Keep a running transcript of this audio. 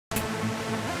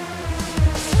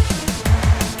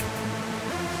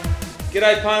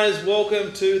G'day punters,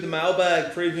 welcome to the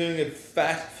mailbag previewing a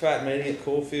fat meeting at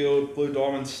Caulfield, Blue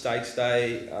Diamond Stakes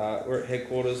Day. We're at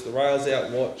headquarters. The rail's out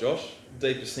what, Josh?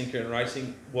 Deepest thinker in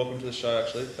racing. Welcome to the show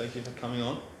actually, thank you for coming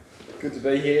on. Good to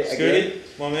be here Scooty, again.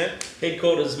 my man.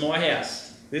 Headquarters is my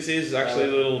house. This is actually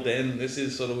a little den. This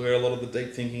is sort of where a lot of the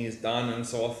deep thinking is done, and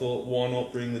so I thought, why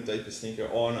not bring the deepest thinker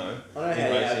I know in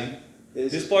racing.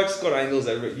 This bloke's got angles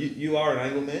everywhere. You are an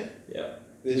angle man? Yeah.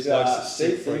 This There's bloke's a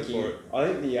sick deep freak thinking. for it. I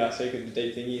think the secret to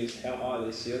deep thinking is how high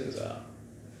these ceilings are.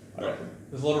 I reckon.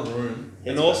 There's a lot of room. Headspace.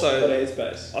 And also, a lot of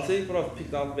headspace. I think what I've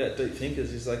picked up about deep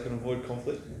thinkers is they can avoid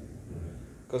conflict.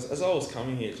 Because as I was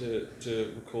coming here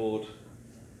to record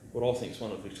what I think is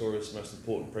one of Victoria's most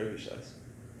important preview shows,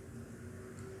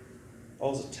 I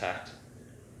was attacked,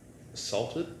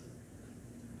 assaulted,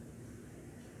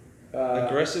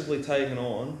 aggressively taken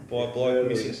on by a bloke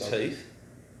missing teeth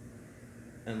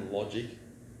and logic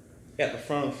out the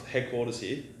front of headquarters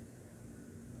here.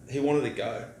 He wanted to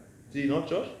go. Did he not,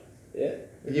 Josh? Yeah.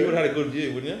 You would have had a good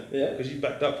view, wouldn't you? Yeah. Because you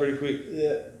backed up pretty quick.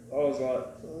 Yeah. I was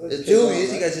like, There's two of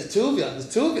you. He goes, there's two of you.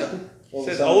 There's two of you. He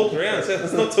says, I looked around and said,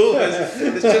 it's not two of us.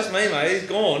 It's just me, mate. He's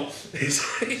gone. He's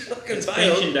fucking It's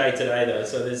bailed. pension day today though,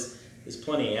 so there's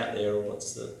plenty out there. Or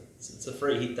it's a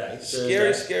free hit day.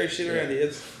 Scary shit around here.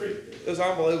 It was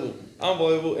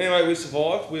unbelievable. Anyway, we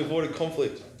survived. We avoided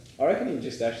conflict. I reckon he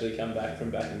just actually come back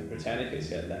from back in Britannicus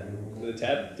had that with a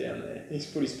tab down there. He's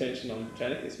put his pension on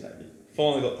Britannicus maybe.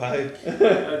 Finally got paid.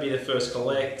 That'd be the first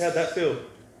collect. How'd that feel?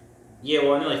 Yeah,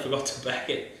 well, I nearly forgot to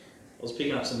back it. I was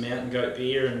picking up some Mountain Goat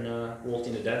beer and walked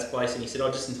into Dad's place, and he said,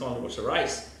 "Oh, just in time to watch the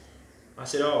race." I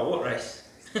said, "Oh, what race?"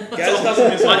 Gaz doesn't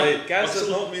miss a beat. Gaz does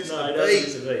not miss No, a he beat. doesn't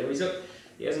miss a beat. Well,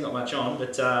 he hasn't got much on,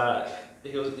 but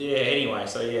he was, anyway,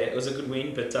 so yeah, it was a good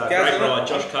win, but great ride.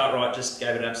 Josh Cartwright just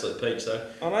gave it an absolute peach, so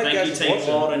thank you Team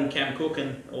Wild and Cam Cook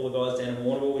and all the guys down in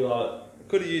Warrnambool. We love it.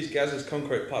 Could have used Gaz's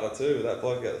concrete putter too with that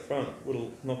bloke out the front. Would have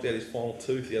knocked out his final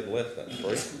tooth he had left, that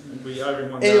freak. We over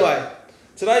in one Anyway,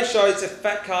 today's show, it's a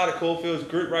fat card at Caulfield's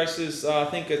group races. I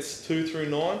think it's 2 through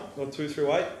 9 or 2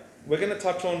 through 8. We're going to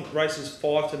touch on races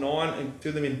 5 to 9 and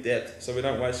do them in depth, so we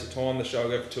don't waste your time. The show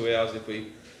will go for 2 hours if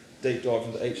we deep dive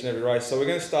into each and every race. So we're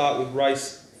going to start with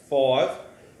race 5,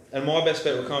 and my best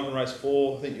bet will come from race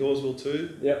 4. I think yours will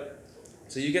too. Yep.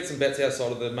 So you get some bets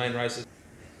outside of the main races.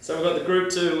 So we've got the Group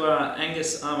 2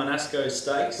 Angus Armanasco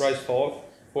Stakes. Race 5,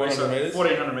 400 metres.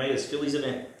 1400 metres, fillies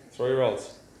event.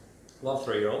 3-year-olds. Love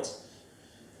 3-year-olds.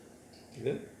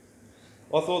 Yeah.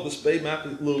 I thought the speed map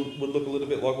would look a little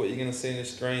bit like what you're going to see in the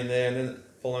screen there, and then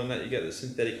following that you get the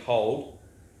synthetic hold.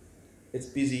 It's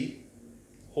busy.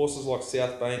 Horses like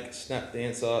South Bank, Snap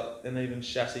Dancer, and even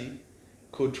Chassis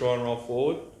could try and roll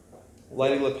forward.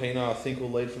 Lady Lapina, I think,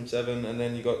 will lead from 7, and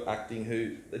then you got Acting,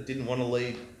 who they didn't want to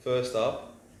lead first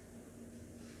up.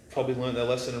 Probably learnt their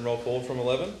lesson and rolled forward from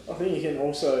 11. I think you could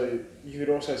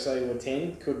also say well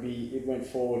 10 could be it went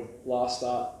forward last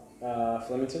start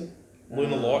Flemington.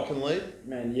 Luna Light can lead.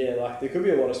 Man, yeah, like there could be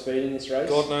a lot of speed in this race.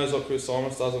 God knows what Chris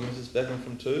Simons does on Mrs. Beckham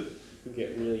from 2. Could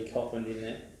get really copping in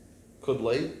there. Could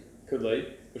lead. Could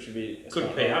lead, which would be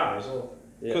Good PR as well.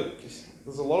 Yeah. Could.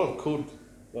 There's a lot of could.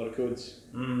 A lot of coulds.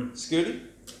 Scooty?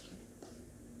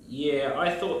 Yeah, I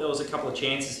thought there was a couple of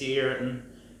chances here, and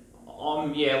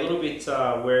I'm a little bit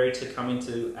wary to come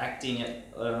into Acting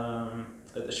at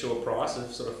the short price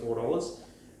of sort of $4.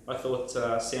 I thought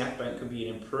Southbank could be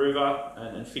an improver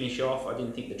and finish off. I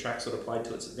didn't think the track sort of played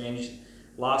to its advantage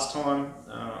last time.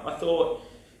 I thought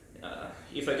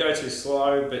if they go too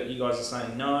slow, but you guys are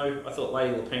saying no, I thought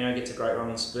Lady Lapino gets a great run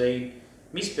on speed.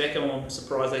 Miss Beckham, I'm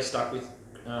surprised they stuck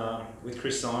with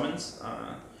Chris Simons.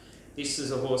 This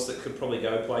is a horse that could probably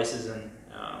go places, and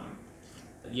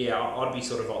I'd be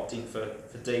sort of opting for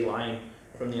D Lane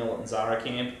from the Elton Zara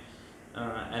camp.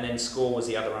 And then Score was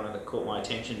the other runner that caught my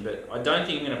attention, but I don't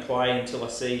think I'm going to play until I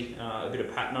see a bit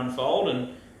of pattern unfold.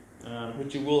 And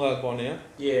Which you will have by now.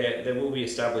 yeah, there will be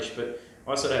established, but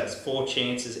I sort of had 4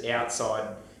 chances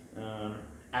outside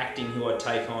Acting, who I'd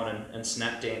take on, and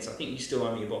Snap Dance. I think you still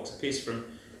owe me a box of piss from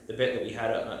the bet that we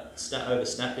had over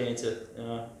Snap Dance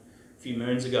a few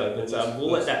moons ago, but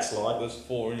we'll let that slide. There's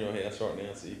 4 in your house right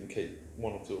now, so you can keep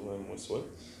 1 or 2 of them. We're sweet.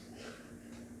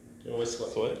 Always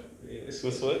sweet. Sweet. Yeah,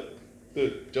 We're sweet.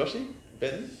 Good. Joshy?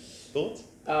 Benton? Thoughts?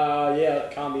 Yeah,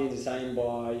 can't be entertained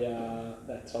by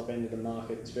that top end of the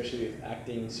market, especially with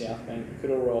Acting, Southbank.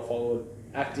 Could all roll forward.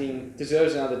 Acting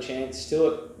deserves another chance.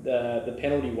 Still at the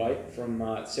penalty weight from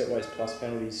set weights plus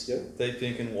penalties still. Deep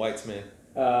thinking weights, man.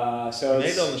 So We need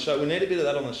it on the show. We need a bit of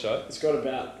that on the show. it's got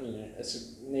about it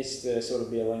needs to sort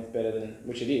of be a length better than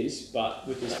which it is, but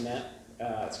with this map,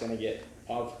 it's going to get.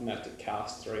 I've mapped it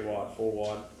cast 3 wide, 4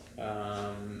 wide.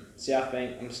 South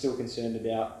Bank, I'm still concerned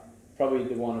about. Probably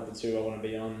the one of the two I want to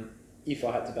be on if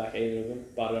I had to back either of them,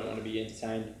 but I don't want to be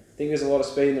entertained. I think there's a lot of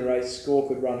speed in the race. Score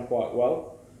could run quite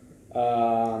well.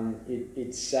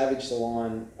 It savaged the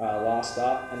line last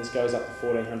start, and this goes up to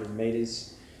 1400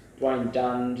 metres. Dwayne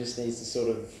Dunn just needs to sort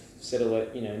of settle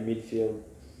it, midfield,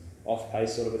 off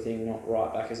pace sort of a thing, not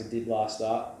right back as it did last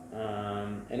start.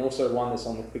 And also one that's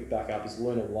on the quick back up is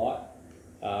Lunar Light.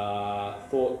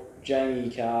 Thought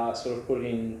Jamie Carr sort of put it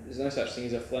in. There's no such thing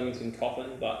as a Flemington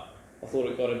coffin, but I thought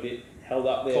it got a bit held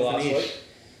up there last week.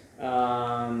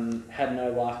 Had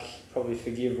no luck. Probably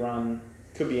forgive run.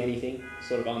 Could be anything.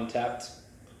 Sort of untapped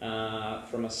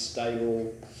from a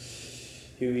stable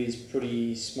who is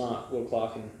pretty smart. Will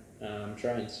Clarkin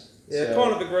trains. Yeah, So-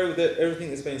 kind of agree with it, everything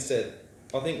that's been said.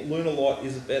 I think Lunar Light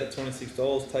is about at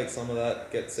 $26. Take some of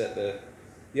that, get set there.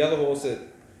 The other horse that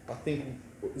I think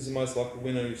is the most likely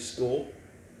winner is Score.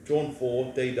 Drawn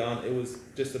 4, D Dunn. It was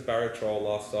just a barrier trial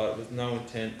last start. It was no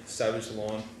intent, savage the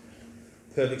line.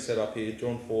 Perfect setup here,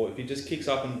 drawn 4. If he just kicks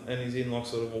up and he's in like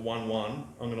sort of a 1-1,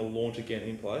 I'm going to launch again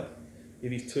in play.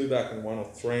 If he's 2 back and 1 or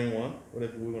 3 and 1,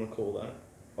 whatever we want to call that,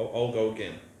 I'll go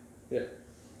again. Yeah.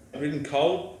 Ridden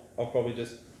cold, I'll probably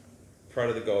just pray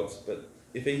to the gods. But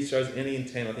if he shows any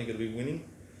intent, I think it'll be winning.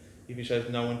 If he shows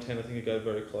no intent, I think it'll go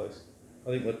very close. I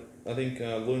think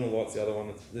Lunar Light's the other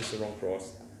one that's the wrong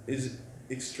price. Is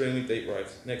extremely deep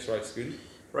race. Next race, Scooty.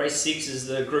 Race 6 is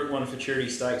the Group 1 Futurity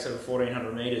Stakes over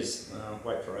 1400 metres.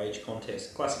 Weight for age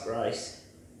contest. Classic race.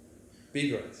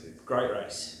 Big race. Great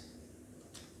race.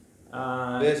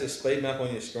 There's a speed map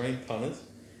on your screen, punters.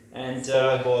 And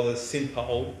followed by the simp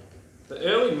hold. the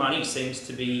early money seems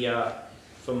to be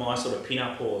for my sort of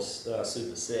pin-up horse,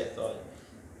 Super Seth. I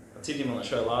tipped him on the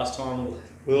show last time.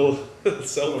 Will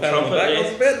self-pat on the back. Yeah. I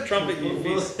was about to trumpet you,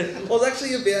 Fizz. I was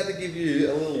actually about to give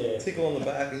you a little tickle on the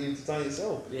back and you stung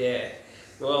yourself. Yeah.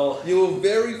 Well, You were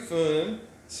very firm.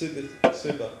 Super.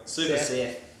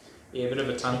 Seth. Yeah, a bit of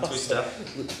a tongue twister.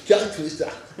 Tongue twister.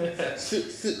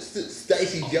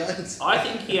 Stacey Jones. I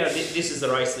think this is the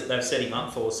race that they've set him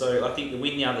up for. So I think the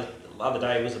win the other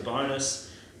day was a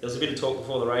bonus. There was a bit of talk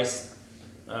before the race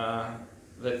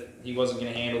that he wasn't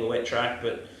going to handle the wet track,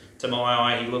 but to my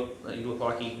eye, he looked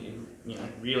like he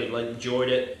really enjoyed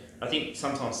it. I think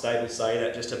sometimes stables say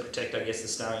that just to protect, I guess, the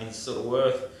stallion's sort of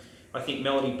worth. I think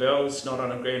Melody Bell's not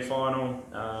on a grand final.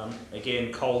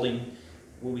 Again, Colding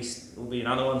will be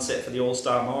another one set for the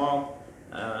All-Star Mile.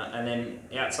 And then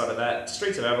outside of that,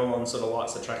 Streets of Avalon sort of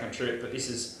lights the track and trip, but this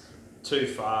is too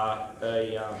far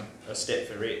a step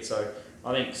for it. So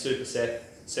I think Super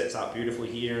Seth sets up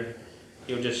beautifully here, and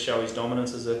he'll just show his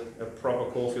dominance as a proper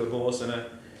Caulfield horse and a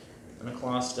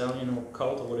class stallion or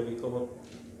colt or whatever you call it.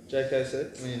 JK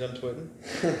said when you're done tweeting.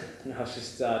 No, I was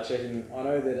just checking. I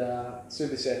know that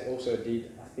Super Seth also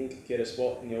did, I think, get a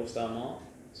spot in the All-Star Mile,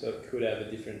 so it could have a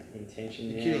different intention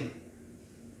now. Kidding.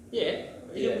 Yeah,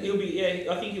 he'll be.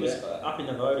 Yeah, I think he was up in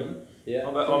the voting. Yeah.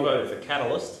 I voted for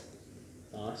Catalyst.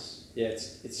 Nice. Yeah,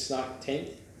 it's snuck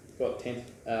 10th. Got 10th.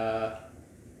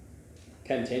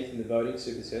 Came 10th in the voting,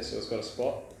 Super Seth, so it's got a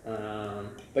spot.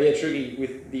 But yeah, tricky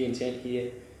with the intent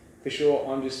here. For sure,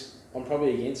 I'm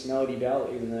probably against Melody Bell,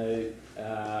 even though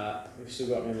we've still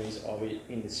got memories of it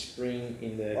in the spring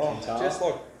in the Qatar.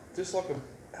 just like an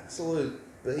absolute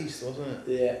beast, wasn't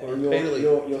it? Yeah, and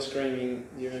you're screaming.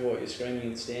 Do you remember what you're screaming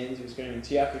in the stands? You were screaming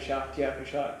Tiako Shark,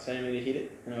 saying when you hit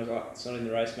it, and I was like, it's not in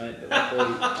the race, mate. But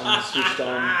luckily, I'm switched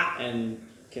on and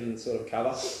can sort of cover.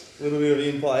 A little bit of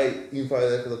info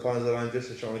there for the punters at home, just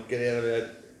to try and get out of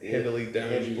that heavily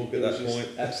damaged book at that point.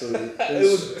 Absolutely. It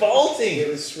was bolting. It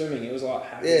was swimming. It was like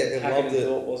hacking, it hacking loved and it.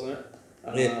 thought, wasn't it?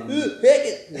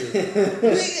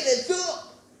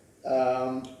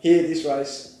 Here, this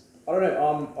race, I don't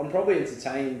know, I'm probably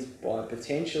entertained by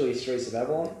potentially Streets of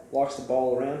Avalon. Likes to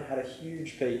bowl around, had a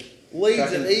huge peak.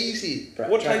 Leads it easy.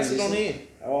 What takes it on here?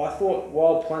 Oh, I thought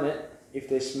Wild Planet, if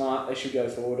they're smart, they should go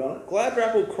forward on it. Glad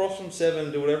will cross from 7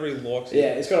 and do whatever he likes.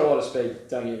 Yeah, it's got a lot of speed,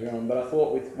 don't get me wrong, but I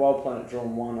thought with Wild Planet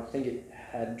drawn 1, I think it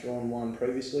had drawn 1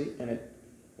 previously, and it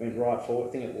went right forward.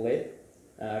 I think it led.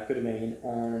 Could have been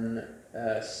on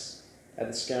at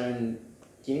the Scone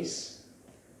Guinness.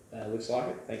 Looks like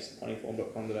it, thanks to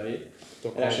 24.com.au.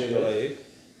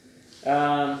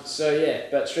 So yeah,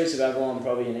 but Streets of Avalon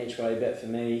probably an each way bet for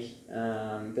me.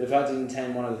 But if I didn't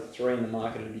tame one of the 3 in the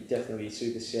market, it would be definitely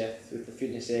Super Seth with the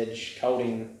fitness edge.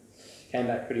 Colding came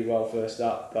back pretty well first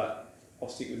up, but I'll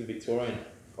stick with the Victorian.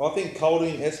 I think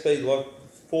Colding SB like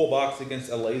 $4 against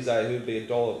Elise, who would be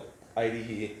 $1.80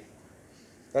 here.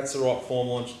 That's the right form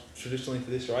launch traditionally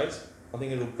for this race. I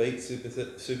think it'll beat Super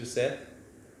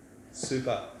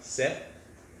Seth,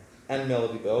 and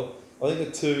Melody Bell. I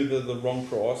think the two, the wrong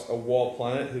price, are Wild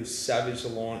Planet, who savaged the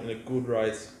line in a good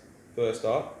race first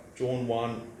up. Drawn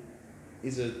 1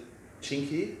 is a chink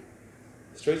here.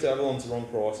 Streets Avalon's the wrong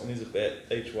price and is a bet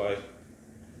each way.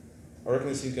 I reckon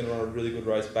this thing's going to run a really good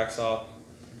race. Backs up.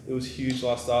 It was huge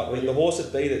last start. The horse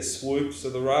that beat it swooped,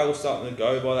 so the rail was starting to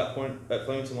go by that point at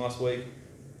Flemington last week.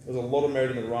 There's a lot of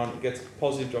merit in the run. It gets a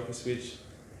positive jockey switch.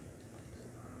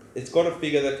 It's got a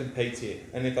figure that competes here.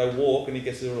 And if they walk and it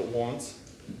gets what it wants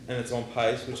and it's on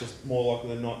pace, which is more likely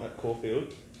than not at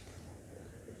Caulfield,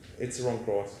 it's the wrong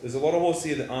price. There's a lot of horses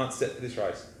here that aren't set for this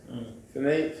race. For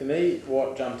me,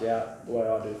 what jumped out the way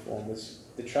I do form was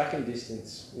the track and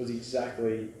distance was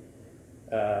exactly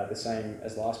the same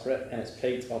as last prep, and it's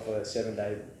peaked off a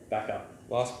 7-day backup.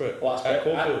 Last prep at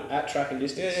Caulfield. At track and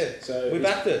distance. Yeah. So we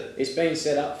backed it. It's been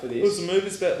set up for this. It was the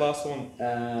movers bet last one.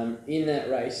 In that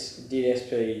race, did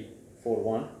SP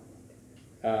 4-1.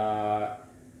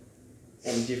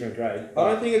 On a different grade.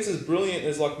 I don't think it's as brilliant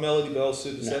as like Melody Bell,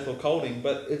 Super Seth or Colding,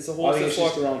 but it's a horse that's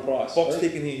like the wrong price. box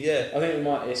ticking here, yeah. I think it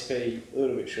might SP a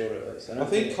little bit shorter at least. I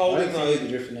think Colding though,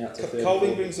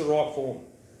 Colding brings the right form.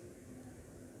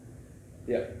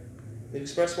 Yeah. The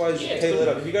Expressway is the key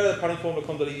leader. If you go to the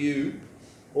puntingform.com.au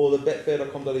or the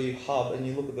betfair.com.au hub and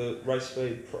you look at the race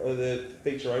speed, the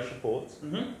feature race reports,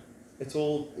 it's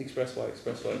all Expressway.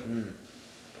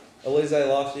 Elise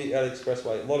last year out of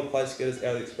Expressway. A lot of place getters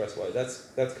out of Expressway.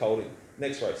 That's Colding.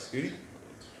 Next race, Scooty.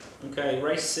 Okay,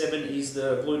 race 7 is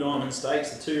the Blue Diamond Stakes,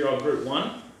 the 2-year-old Group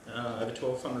 1, over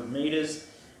 1,200 metres.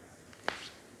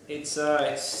 It's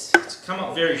come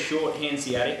up very short,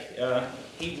 Hanseatic.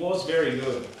 He was very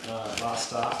good last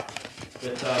start,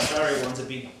 but Barrier 1's a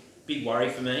big worry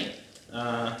for me.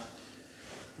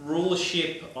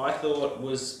 Rulership, I thought,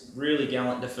 was really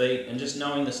gallant defeat, and just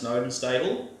knowing the Snowden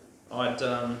stable, I'd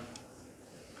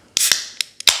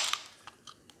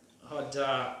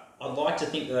like to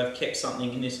think that they've kept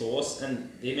something in this horse, and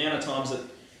the amount of times that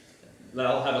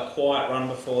they'll have a quiet run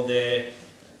before their,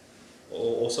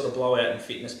 or sort of blowout in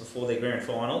fitness before their grand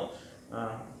final.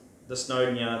 The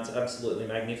Snowden yard's absolutely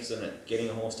magnificent at getting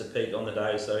a horse to peak on the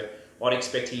day, so I'd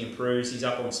expect he improves. He's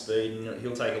up on speed and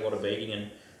he'll take a lot of beating, and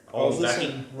I was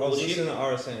listening to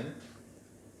RSN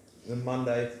the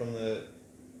Monday from the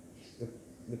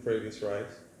previous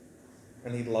race,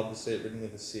 and he'd love to see it ridden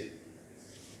with a sit.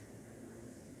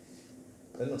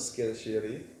 They're not scared of shit, are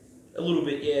you? A little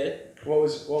bit, yeah. What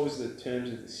was the terms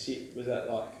of the sit? Was that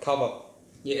like cover?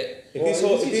 Yeah. If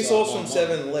this horse from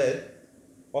 7 led,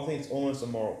 I think it's almost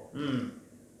immoral.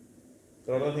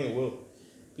 But I don't think it will.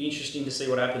 Be interesting to see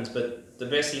what happens, but the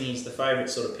best thing is the favourite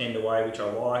sort of penned away, which I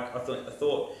like. I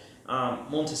thought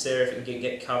Montessori, if it can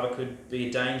get cover, could be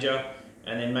a danger,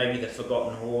 and then maybe the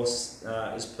Forgotten Horse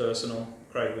is personal.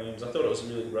 Craig Williams. I thought it was a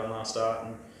really good run last start,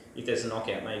 and if there's a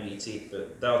knockout, maybe it's it.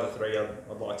 But they were the 3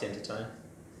 I'd like to entertain.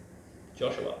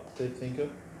 Joshua. Deep thinker.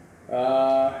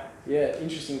 Yeah,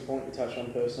 interesting point you touched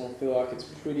on personal. I feel like it's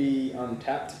pretty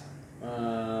untapped.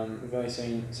 We've only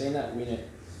seen that win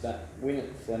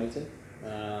at Flemington.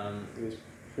 It was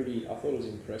pretty. I thought it was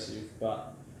impressive,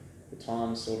 but the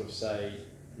times sort of say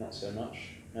not so much.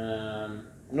 I'm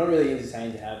not really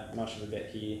entertained to have much of a bet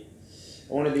here.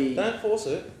 I want to be. Don't force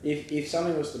it. If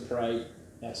something was to parade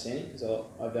outstanding, because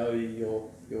I value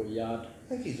your yard.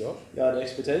 Thank you, Josh. Yard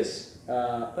expertise.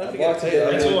 Don't forget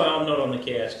Peter. That's why I'm not on the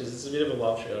couch, because it's a bit of a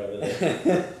love shot over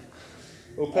there.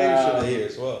 Well, Peter should be here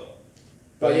as well.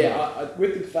 But yeah,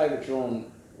 with the favourite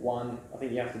drawn 1, I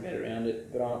think you have to bet around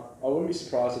it. But I wouldn't be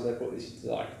surprised if they put this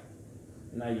into like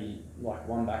maybe like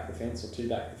 1 back the fence or 2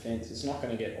 back the fence. It's not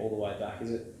going to get all the way back,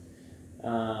 is it?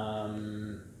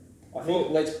 I think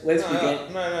let's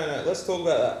begin. No. Let's talk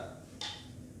about that.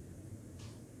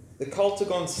 The Colts have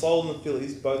gone sold in the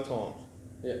fillies both times.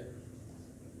 Yeah.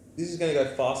 This is going to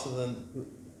go faster than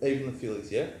even the fillies,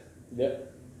 yeah?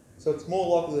 Yep. So it's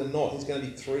more likely than not he's going to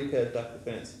be 3 pairs back the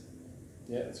fence.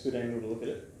 Yeah, it's a good angle to look at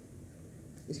it.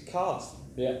 He's cast.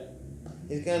 Yeah.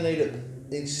 He's going to need an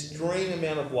extreme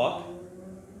amount of luck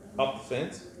up the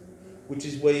fence, which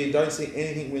is where you don't see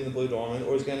anything win the Blue Diamond,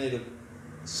 or he's going to need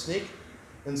a snick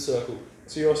and circle.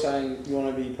 So you're saying you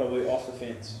want to be probably off the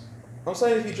fence? I'm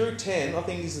saying if you drew 10, I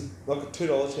think he's like a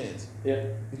 $2 chance. Yeah.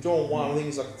 If you're drawing 1, I think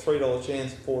he's like a $3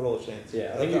 chance, $4 chance.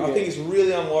 Yeah. I think it's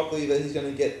really unlikely that he's going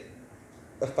to get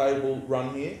a favourable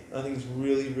run here. I think it's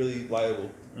really, really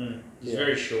layable. He's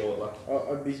very short. Like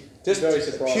I'd be just very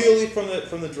surprised. Purely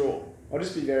from the draw. I'll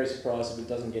just be very surprised if it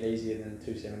doesn't get easier than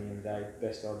 270 in the day.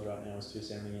 Best odds right now is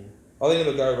 270 in. I think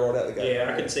it'll go right out the gate.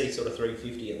 Yeah, I can see sort of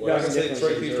 350 at least. Yeah, I can see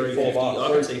 350, $4.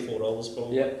 I can see $4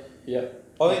 probably. Yeah.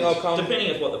 I think I'll come.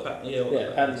 Depending on what the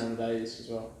pattern. Pattern on the day is as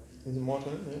well. Is it my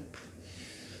turn?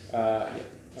 Yeah.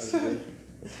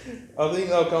 I think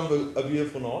they'll come to a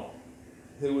beautiful night.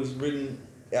 Who was ridden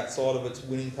outside of its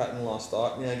winning pattern last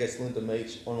start, now gets Linda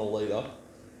Meach on a leader.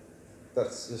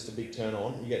 That's just a big turn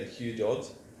on. You're getting huge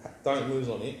odds. Don't lose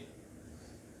on it.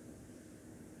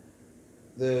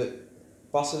 The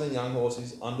Busted and Young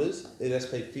horses unders at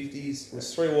SP 50s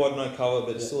was 3 wide, no cover,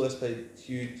 but still SP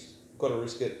huge. Got to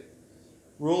risk it.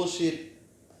 Rulership.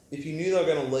 If you knew they were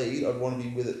going to lead, I'd want to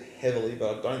be with it heavily,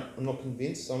 but I'm not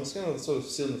convinced. So I'm just going to sort of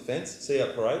sit on the fence, see how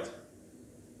it parades.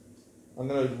 I'm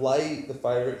going to lay the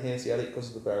favourite, Hanseatic, because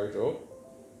of the barrier draw.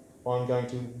 I'm going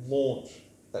to launch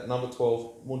at number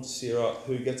 12, Montesira,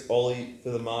 who gets Ollie for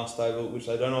the Mar stable, which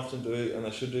they don't often do, and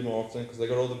they should do more often because they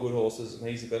got all the good horses, and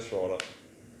he's the best rider.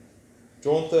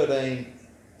 Drawn 13,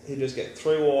 he just get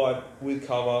 3 wide with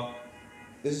cover.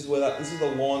 This is the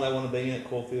line they want to be in at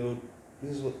Caulfield.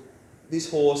 This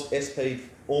horse, SP,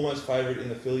 almost favourite in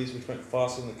the fillies, which went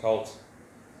faster than the Colts.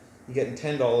 You're getting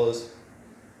 $10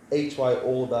 each way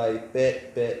all day.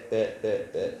 Bet.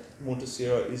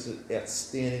 Montesira is an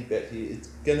outstanding bet here. It's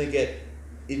gonna get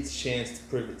its chance to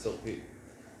prove itself here.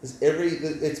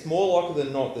 It's more likely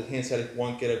than not that Hanseatic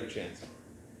won't get every chance.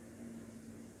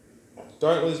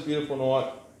 Don't lose Beautiful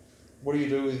Night. What do you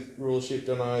do with rulership?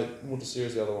 Don't know.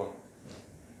 Montesira's the other one.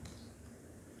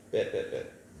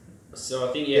 Bet. So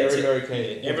I think very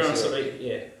keen. Everyone's sort of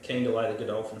keen to lay the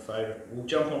Godolphin favourite. We'll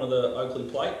jump onto the Oakley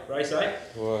Plate race 8.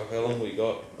 Wow, how long we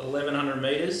got? 1100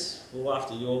 metres. Well,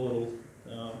 after your little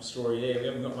story there, we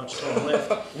haven't got much time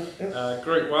left.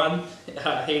 Group 1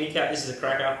 handicap. This is a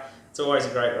cracker. It's always a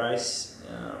great race.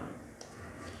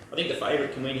 I think the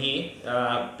favourite can win here.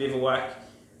 Bivouac,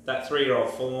 that 3-year-old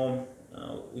form.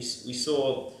 We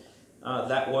saw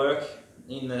that work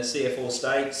in the CF4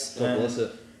 Stakes. God bless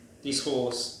it. This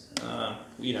horse.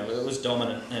 It was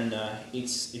dominant, and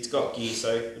it's got gear,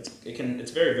 so it's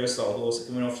a very versatile horse. It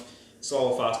can win off slow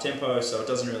or fast tempo, so it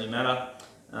doesn't really matter.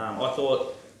 I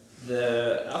thought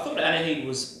Anahid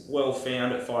was well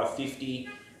found at 550.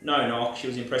 No knock, she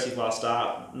was impressive last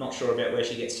start. Not sure about where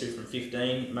she gets to from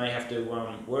 15. May have to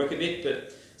work a bit,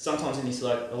 but sometimes in this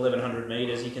 1100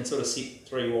 metres, you can sort of sit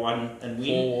 3 wide and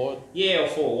win. 4 wide. Yeah, or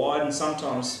 4 wide, and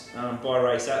sometimes by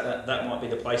race that might be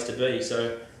the place to be.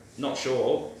 So. Not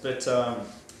sure, but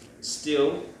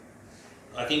still,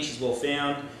 I think she's well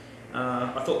found.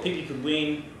 I thought Pippi could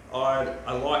win.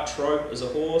 I like Trope as a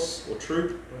horse, or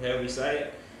Troop, or however you say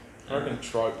it. I reckon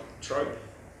Trope. Trope,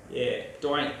 yeah.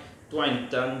 Dwayne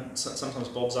Dunn sometimes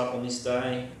bobs up on this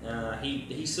day.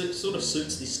 He sort of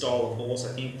suits this style of horse.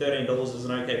 I think $13 is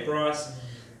an okay price.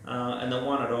 And the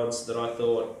one at odds that I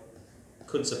thought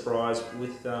could surprise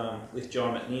with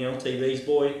Jai McNeil, TV's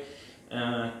boy.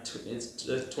 It's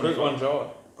 25. Group 1 Jai.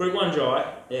 Group 1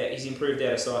 Jai, yeah, he's improved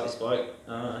out of sight, this bloke.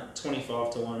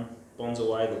 25 to 1, bonds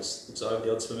away, looks over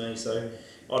the odds for me. So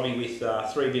I'd be with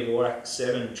 3 Bivouac,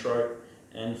 7 Trope,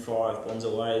 and 5 bonds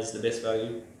away as the best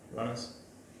value runners.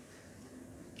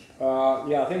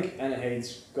 I think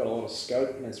Anahid's got a lot of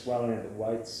scope, and it's well into the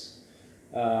weights.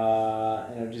 And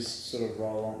I'll just sort of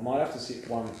roll on. Might have to sit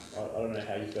one. I don't know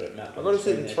how you've got it mapped. I've got to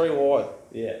sit in 3 wide.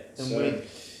 Yeah. And win.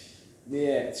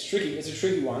 Yeah, it's tricky. It's a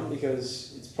tricky one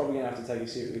because it's probably going to have to take a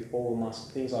sit with Ball of Muscle.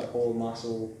 Things like Ball of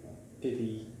Muscle,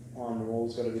 Pippi, on the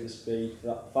wall's got a bit of speed.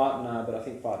 Fartner, but I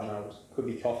think Fartner could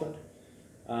be coffined.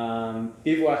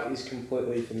 Bivouac is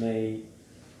completely, for me,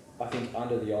 I think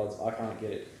under the odds. I can't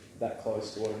get it that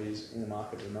close to what it is in the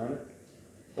market at the moment.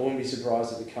 I wouldn't be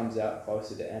surprised if it comes out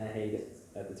closer to Anahid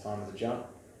at the time of the jump.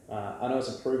 I know it's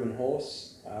a proven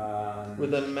horse.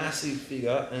 With a massive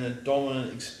figure and a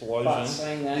dominant explosion. But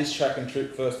saying that, this track and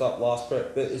trip first up last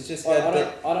prep, but it's just how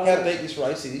deep this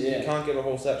race is. Yeah. You can't get a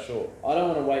horse that short. I don't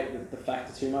want to weight the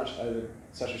factor too much over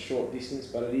such a short distance,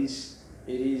 but it is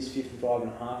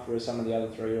 55.5, whereas some of the other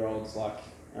 3-year-olds like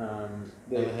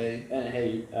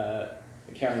Anahid are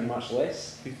carrying much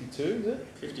less. 52, is it?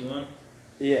 51.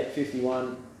 Yeah,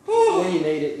 51. When you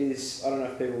need it is, I don't know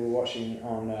if people were watching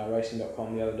on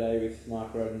racing.com the other day with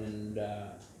Mark Roden and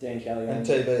Dan Kelly. And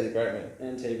TV, the great man.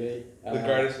 And TV. The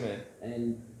greatest man.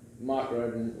 And Mark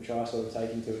Roden, which I sort of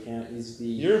take into account, is the...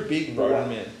 You're a big Roden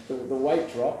man. The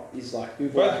weight drop is like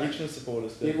Bivouac. Both Richmond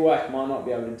supporters do. Bivouac might not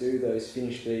be able to do those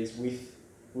finish speeds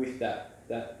with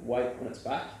that weight on its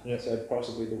back. Yeah. So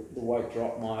possibly the weight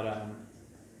drop might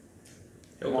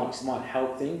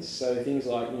help things. So things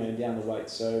like, down the weight.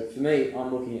 So for me,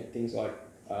 I'm looking at things like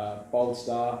Bold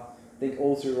Star. I think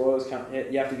all 2 Royals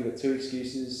you have to give it 2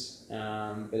 excuses,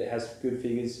 but it has good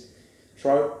figures.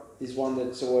 Trope, is one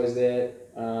that's always there.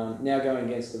 Now going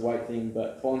against the weight thing,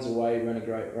 but Bonds Away ran a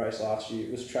great race last year.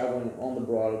 It was travelling on the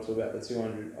bridle to about the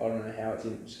 200. I don't know how it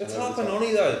didn't. It's half an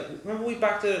Oni though. Remember we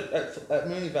backed it at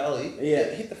Mooney Valley? Yeah.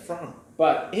 It hit the front.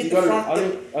 But Hit the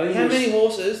front. How many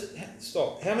horses?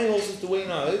 Stop. How many horses do we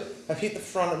know have hit the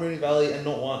front at Mooney Valley and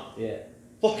not won? Yeah.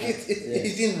 Like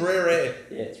it's in rare air.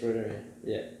 Yeah, it's rare.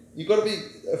 Yeah. You've got to be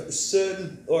a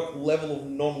certain level of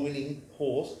non-winning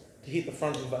horse to hit the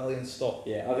front of the valley and stop.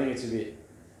 Yeah, I think it's a bit.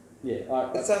 Yeah,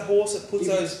 It's that horse that puts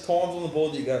those times on the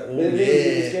board that you go, oh yeah.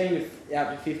 If it's getting out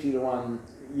to 50 to 1,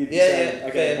 you'd be saying,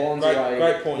 okay, Bonds Away.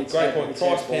 Great point.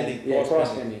 Price pending. Yeah,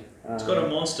 price pending. It's got a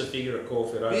monster figure at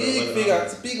Caulfield. Big figure.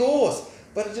 It's a big horse,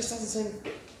 but it just doesn't seem.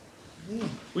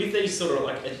 With these sort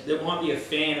of there might be a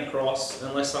fan across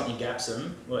unless something gaps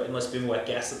them, unless Bimway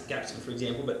gaps them, for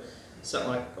example. But something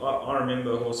like I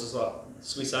remember horses like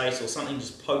Swiss Ace or something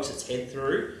just pokes its head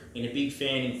through in a big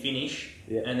fanning finish,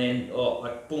 and then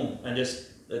boom, and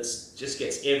just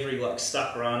gets every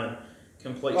stuck run and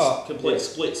complete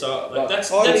split. So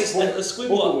that's a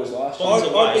squib like Bonds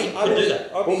Away can do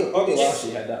that.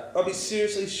 I'd be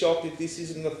seriously shocked if this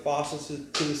isn't the fastest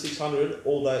to the 600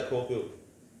 all day at Caulfield.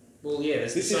 Well, yeah,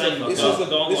 this is later.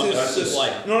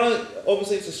 Not only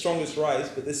obviously it's the strongest race,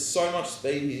 but there's so much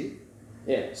speed here.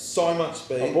 Yeah, so much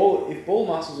speed. If ball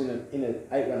muscles in an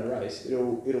 8-runner race,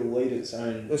 it'll lead its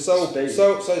own speed.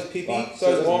 So's Pippi,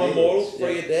 so's On Immortal,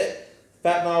 Free of Debt.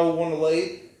 Fat No will want to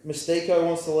lead. Mystico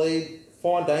wants to lead.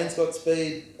 Fine Dane's got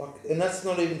speed, and that's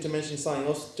not even to mention something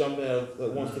else jumping out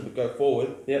that wants to go forward.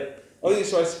 Yep. I think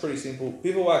this race is pretty simple.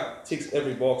 Bivouac ticks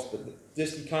every box, but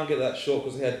just you can't get that short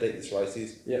because of how deep this race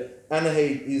is. Yep.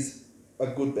 Anaheed is a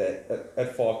good bet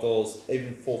at $5,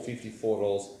 even $4.50,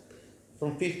 $4.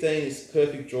 From 15, it's a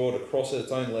perfect draw to cross at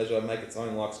its own leisure, make its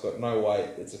own luck. It's got no weight.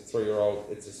 It's a 3-year-old.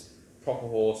 It's a proper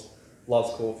horse.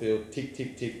 Loves Caulfield. Tick,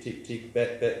 tick, tick, tick, tick.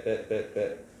 Bet.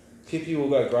 Pippi will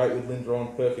go great with Linda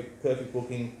on. Perfect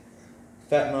booking.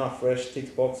 Fat and half fresh.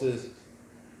 Ticks boxes.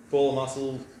 Ball of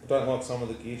muscle. Don't like some of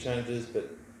the gear changes,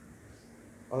 but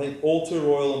I think All Too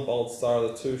Royal and Bold Star are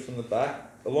the two from the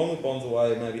back. Along with Bonds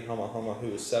Away, maybe Hummer, who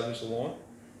was savage the line.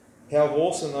 How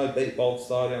Awesome though beat Bold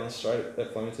Star down the straight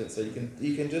at Flemington, so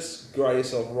you can just grade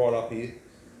yourself right up here.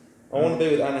 I want to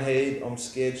be with Anaheed. I'm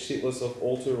scared shitless of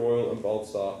All Too Royal and Bold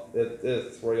Star. They're the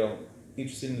three I'm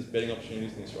interested in as betting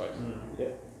opportunities in this race. Yeah.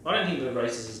 I don't think the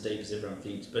race is as deep as everyone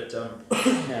thinks, but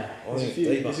there's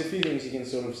a few things you can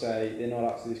sort of say they're not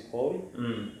up to this quality.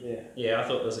 Yeah, I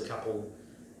thought there's a couple.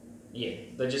 Yeah,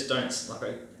 they just don't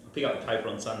I pick up the paper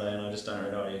on Sunday and I just don't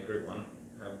read Group 1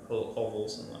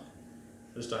 hovels and I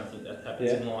just don't think that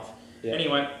happens in life. Yeah.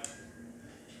 Anyway,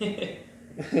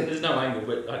 there's no angle,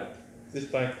 but I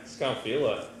just can't feel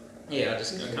it. Yeah, I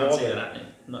can't see that happening.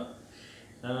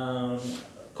 No.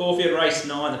 Caulfield Race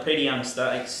 9, the Peter Young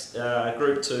Stakes,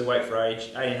 Group 2, weight for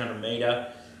age, 1800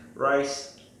 metre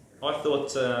race. I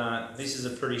thought this is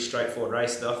a pretty straightforward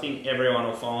race. I think everyone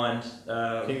will find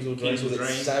Kings will Dream.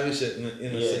 Savage it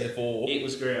in the CF4. It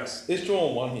was grouse. It's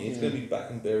drawn one here. It's going to be back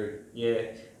and buried. Yeah.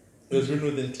 It was ridden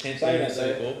with intent. Saying that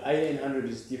though, 1800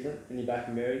 is different when you're back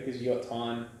and buried because you got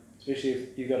time, especially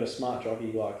if you've got a smart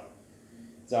jockey like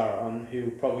Zara on,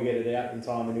 who'll probably get it out in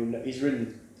time, and he's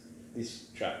ridden this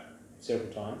track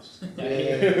several times.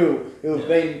 He'll have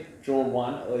been drawn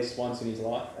one at least once in his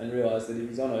life and realised that if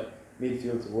he's on a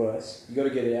midfield to worse, you got to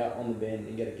get it out on the bend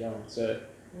and get it going. So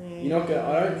you're not going.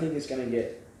 I don't think it's going to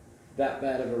get that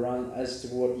bad of a run as to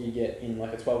what you get in like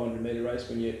a 1200 metre race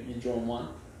when you're drawn one.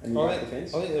 And I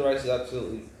think the race is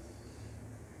absolutely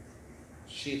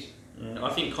shit. I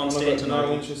think Constantinople. I've got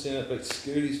no interest in it, but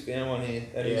Scooty's found one here,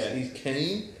 and he's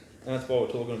keen, and that's why we're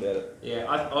talking about it. Yeah,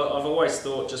 I've always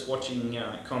thought, just watching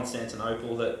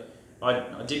Constantinople, that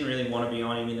I didn't really want to be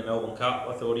on him in the Melbourne Cup.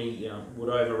 I thought he would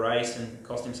over race and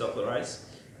cost himself the race.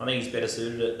 I think he's better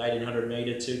suited at 1800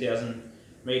 metre, 2000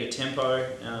 metre tempo,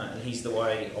 and he's the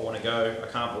way I want to go. I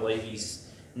can't believe he's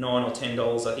 $9 or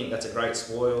 $10. I think that's a great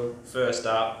spoil. First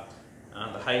up,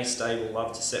 the Hayes stable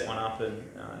love to set one up, and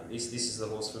this is the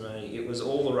horse for me. It was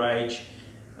all the rage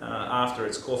after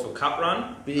its Caulfield Cup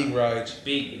run. Big rage.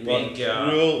 Big.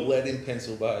 Real lead in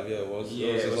pencil behaviour it was.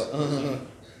 Yeah, it was like,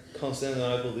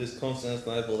 Constantinople this,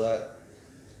 Constantinople that.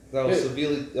 There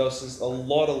was just a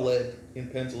lot of lead in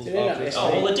pencils. It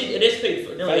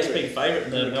SP nearly SP favourite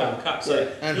in the Melbourne Cup. So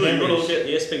you would look at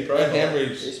the SP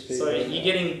profile. So you're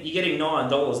getting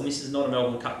 $9, and this is not a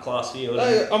Melbourne Cup class field.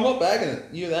 Hey, I'm not bagging it.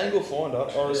 You're the angle finder.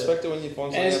 I respect it when you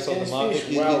find something outside the market.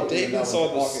 You're deep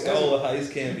inside the skull of Hayes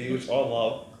Canby, which I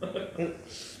love.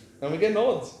 And we get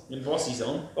odds. And Bossy's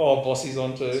on. Oh, Bossy's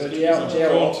on too. So Drawn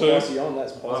Jow two. Bossy on,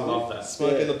 that's I positive. love that.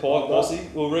 Smoking the Yeah. pipe, Bossy.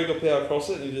 We'll regal power across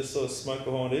it and you just sort of smoke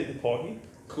behind it, the pikey.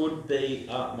 Could be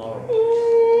up moral.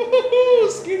 Ooh,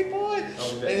 skinny pie.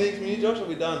 I'll be back. Anything from you, Josh? Are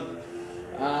we done?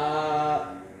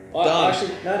 I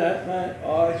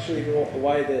actually thought the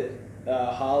way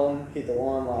that Harlan hit the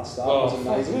line last start was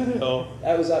amazing. Oh.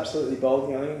 That was absolutely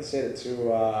bolting. I think I said it to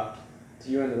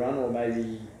you in the run, or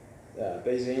maybe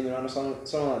BZ in the run, or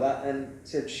something like that, and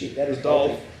said, "Shit, that is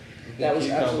bolting." That was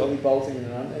absolutely bolting in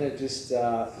the run, and it just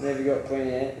never got clean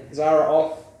air. Zara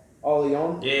off, Ollie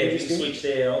on. Yeah, if you can switch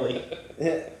there, Ollie.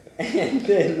 And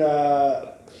then,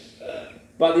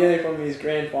 but the only problem is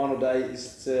grand final day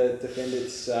is to defend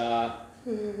its Oz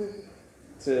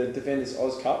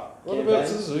Cup. What campaign. about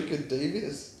Suzuka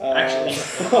Devious? Actually,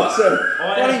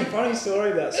 funny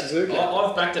story about Suzuka.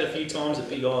 I've backed it a few times at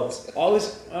big odds. I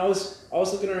was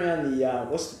looking around the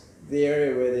what's the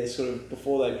area where they're sort of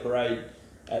before they parade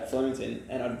at Flemington,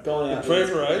 and I'd gone out. The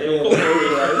pre-parade? Yeah, the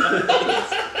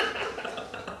pre-parade.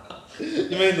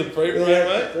 You mean the pre-parade,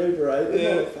 mate? Pre-parade.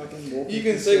 Yeah. Not fucking walking You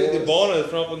can the see with your stores. bino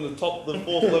from up on the top, the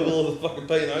fourth level of the fucking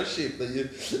P&O ship that you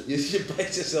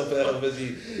base yourself out of as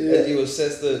you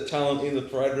assess the talent in the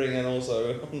parade ring and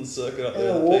also on the circuit up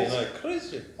there with the P&O.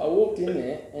 Crazy. I walked in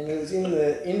there, and it was in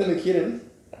the McKinnon,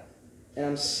 and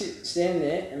I'm standing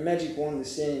there, and Magic Wand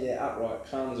is standing there upright,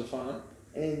 calm as a phone,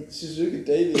 and Suzuka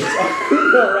Devious, I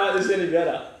could not write this any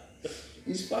better.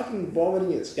 He's fucking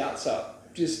vomiting its guts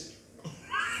up, just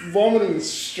vomiting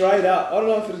straight up. I don't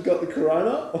know if it's got the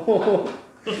corona or.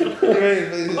 Was hanging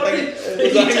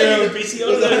around with a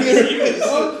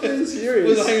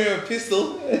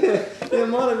pistol. Yeah, it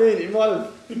might have been. It might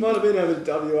have been over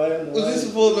to WA on the Was way. this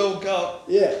before the World Cup?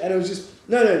 Yeah, and it was just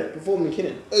no before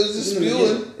McKinnon. It was just in the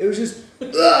spewing. McKinnon. It was just.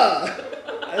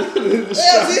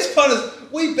 How's this, punters?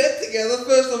 We bet together,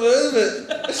 first I've heard of it.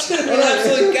 I should have been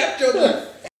absolute gap job.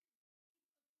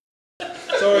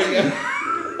 Sorry,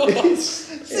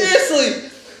 seriously,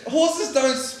 horses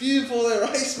don't spew before they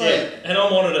race, mate. Yeah, and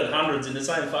I'm on it at hundreds in the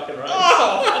same fucking race.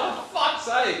 Oh, fuck's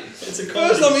sake. It's a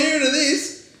comedy. First I'm hearing of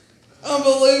this.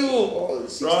 Unbelievable.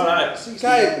 Right.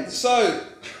 Okay, so,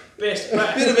 Best a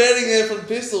back. bit of editing there from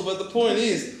Pistol, but the point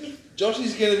is,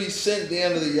 Joshy's going to be sent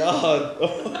down to the yard.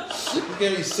 He's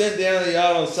going to be sent down to the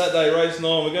yard on Saturday, race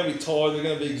 9. We're going to be tired, we're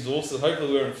going to be exhausted.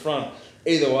 Hopefully we're in front.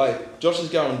 Either way, Josh is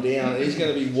going down and he's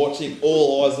going to be watching,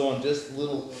 all eyes on, just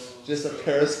a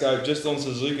periscope just on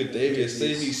Suzuka Devious.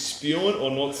 See if he's spewing or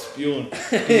not spewing.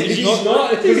 Because if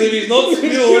he's not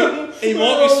spewing, he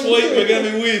might be sweet. We're going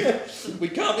to be with. We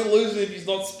can't be losing if he's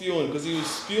not spewing because he was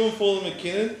spewing for the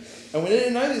McKinnon, and we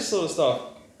didn't know this sort of stuff.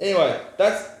 Anyway,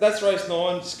 that's race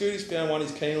 9. Scooty's found one.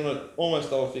 He's keen on it.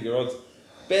 Almost double figure odds.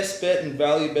 Best bet and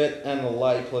value bet and the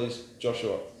lay, please,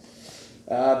 Joshua.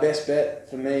 Best bet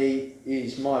for me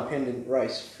is my pendant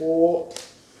race 4.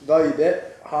 Value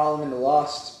bet, Harlem in the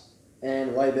last,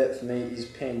 and lay bet for me is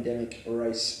Pandemic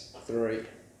race 3.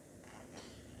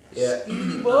 Yeah.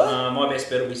 My best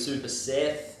bet will be Super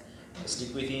Seth. I'll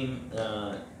stick with him.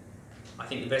 I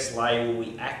think the best lay will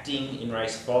be Acting in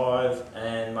race 5,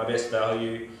 and my best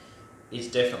value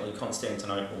is definitely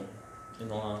Constantinople in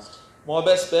the last. My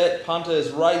best bet, punters,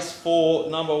 race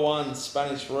 4, number 1,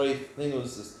 Spanish Reef. I think it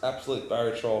was this absolute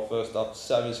barrier trial first up.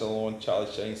 Savage Alone,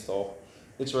 Charlie Sheen style.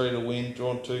 It's ready to win.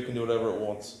 Drawn 2, can do whatever it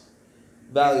wants.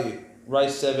 Value,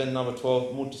 race 7, number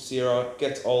 12, Montesira.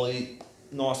 Gets Ollie.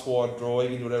 Nice wide draw. He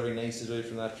can do whatever he needs to do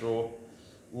from that draw.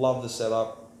 Love the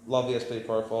setup. Love the SP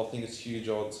profile. I think it's huge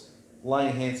odds.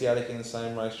 Laying Hanseatic in the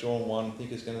same race, drawn 1. I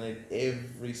think it's going to need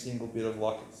every single bit of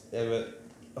luck a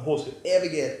horse could ever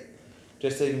get.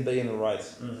 Just to even be in the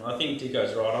race. I think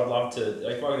Dicko's right. I'd love to.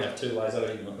 If I can have 2 lays, I'd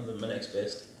give them the next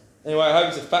best. Anyway, I hope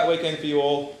it's a fat weekend for you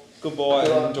all. Goodbye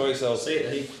and enjoy yourselves. See you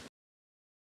at the Heath.